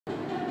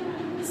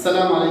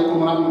Assalamu alaikum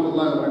wa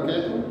rahmatullahi wa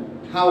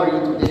barakatuh. How are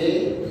you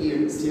today,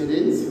 dear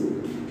students?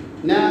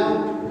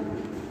 Now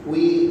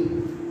we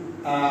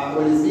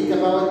will speak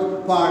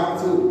about part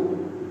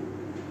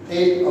 2,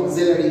 an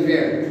auxiliary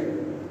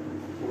verb.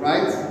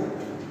 Right?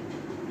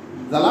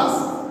 The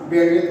last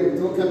period we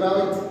talked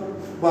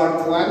about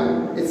part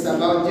 1. It's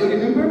about, do you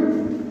remember?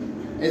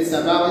 It's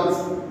about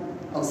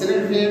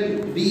auxiliary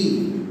verb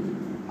be.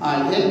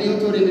 I'll help you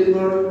to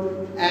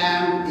remember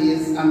am,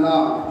 is, and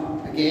are.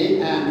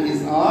 Again, am,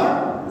 is,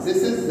 are.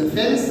 This is the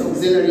first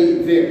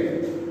auxiliary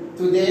verb.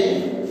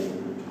 Today,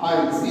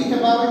 I will speak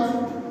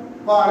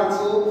about part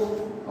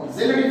 2,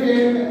 auxiliary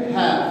verb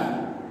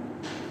have.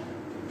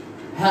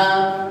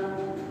 Have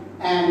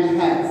and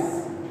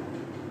has.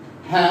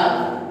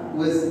 Have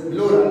with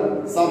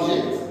plural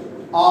subject,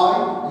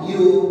 I,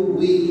 you,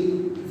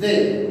 we,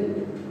 they.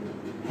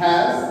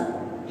 Has,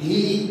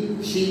 he,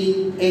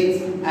 she,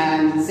 it,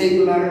 and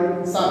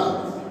singular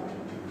subject.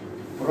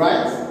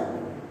 Right?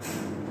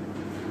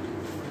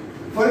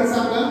 For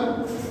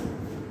example,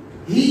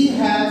 he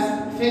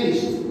has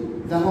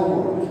finished the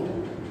homework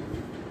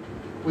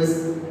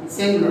with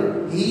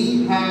singular.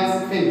 He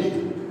has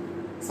finished.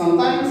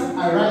 Sometimes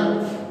I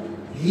write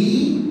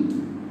he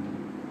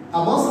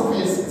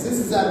apostrophe s. This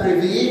is the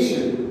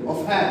abbreviation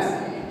of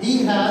has.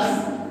 He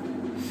has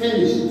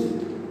finished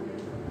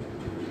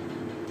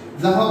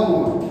the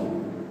homework.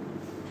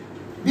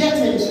 Pay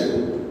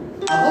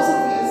attention.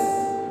 Apostrophe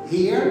s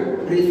here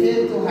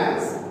refer to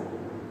has.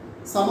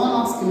 Someone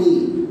asked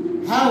me,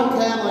 how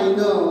can I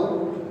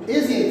know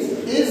is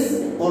it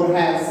is or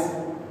has?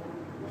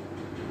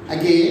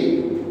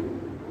 Again,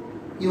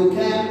 you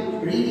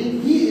can read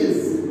it he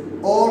is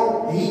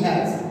or he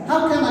has.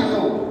 How can I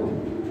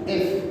know?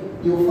 If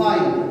you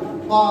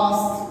find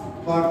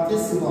past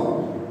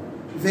participle,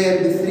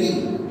 verb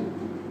 3.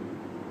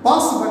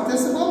 Past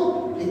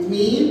participle, it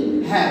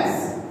means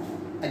has.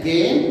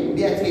 Again,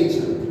 pay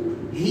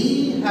attention.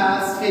 He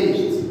has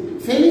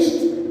finished.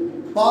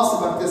 Finished, past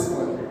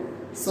participle.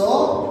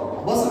 So,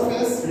 apostrophe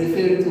s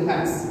refer to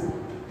has.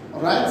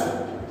 Alright?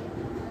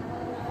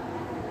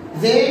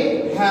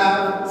 They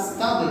have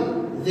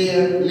studied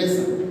their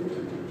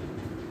lesson.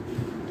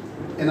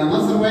 In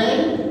another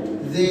way,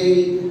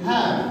 they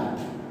have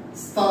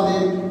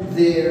studied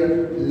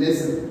their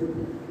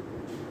lesson.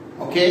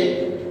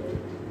 Okay?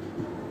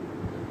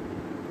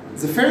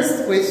 The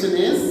first question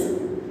is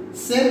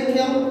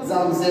circle the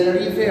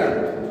auxiliary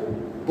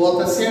verb.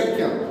 Put a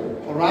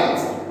circle. Alright?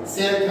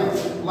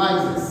 Circle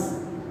like this.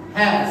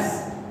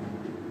 Has.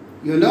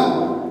 You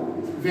know,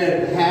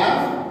 verb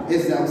have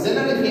is the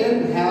auxiliary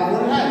verb have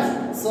or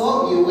has.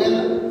 So you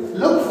will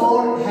look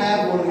for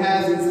have or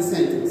has in the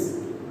sentence.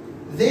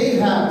 They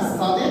have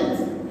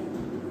studied.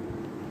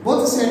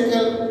 Put a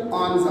circle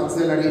on the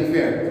auxiliary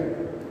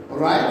verb.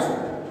 Alright?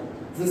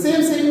 The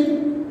same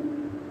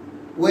thing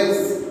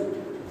with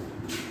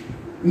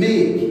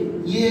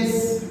make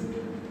yes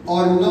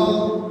or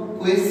no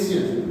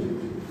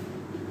question.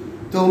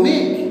 To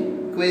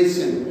make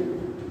question.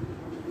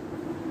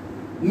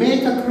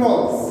 Make a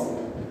cross.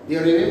 Do you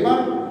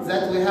remember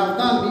that we have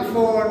done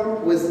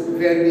before with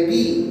verb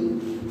be?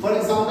 For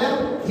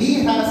example, he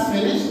has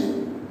finished.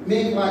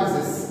 Make like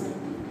this.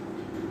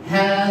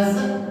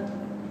 Has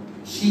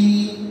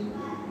she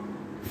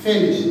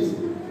finished?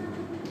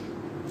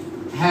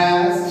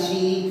 Has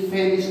she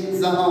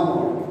finished the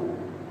homework?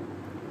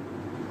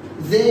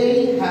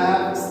 They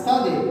have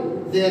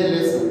studied their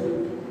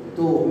lesson.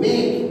 To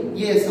make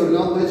yes or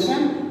no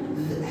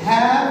question,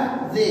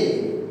 have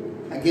they?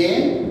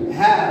 Again,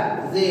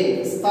 have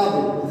they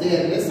studied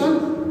their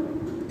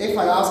lesson? If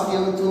I ask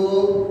you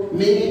to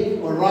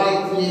make or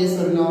write yes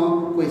or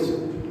no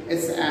question,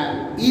 it's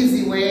an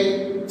easy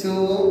way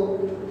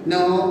to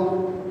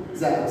know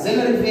the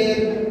auxiliary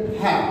verb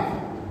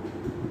have.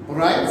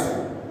 Alright?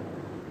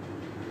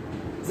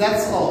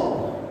 That's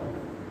all.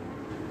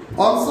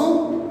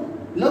 Also,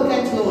 look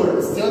at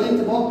your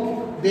student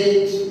book,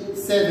 page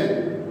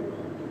 7.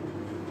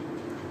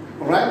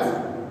 Alright?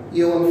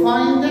 You will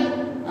find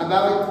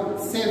about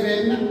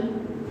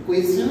 7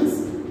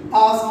 questions.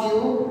 Ask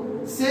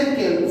you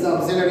circle the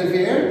auxiliary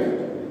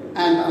verb,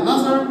 and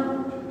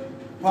another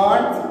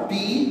part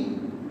B,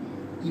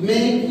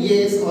 make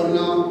yes or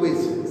no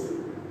questions.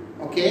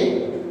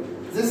 Okay?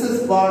 This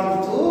is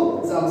part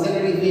 2, the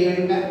auxiliary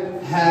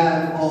verb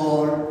have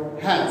or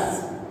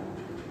has.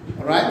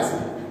 Alright?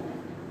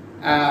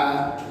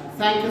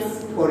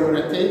 Thanks for your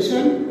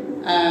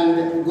attention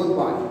and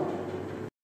goodbye.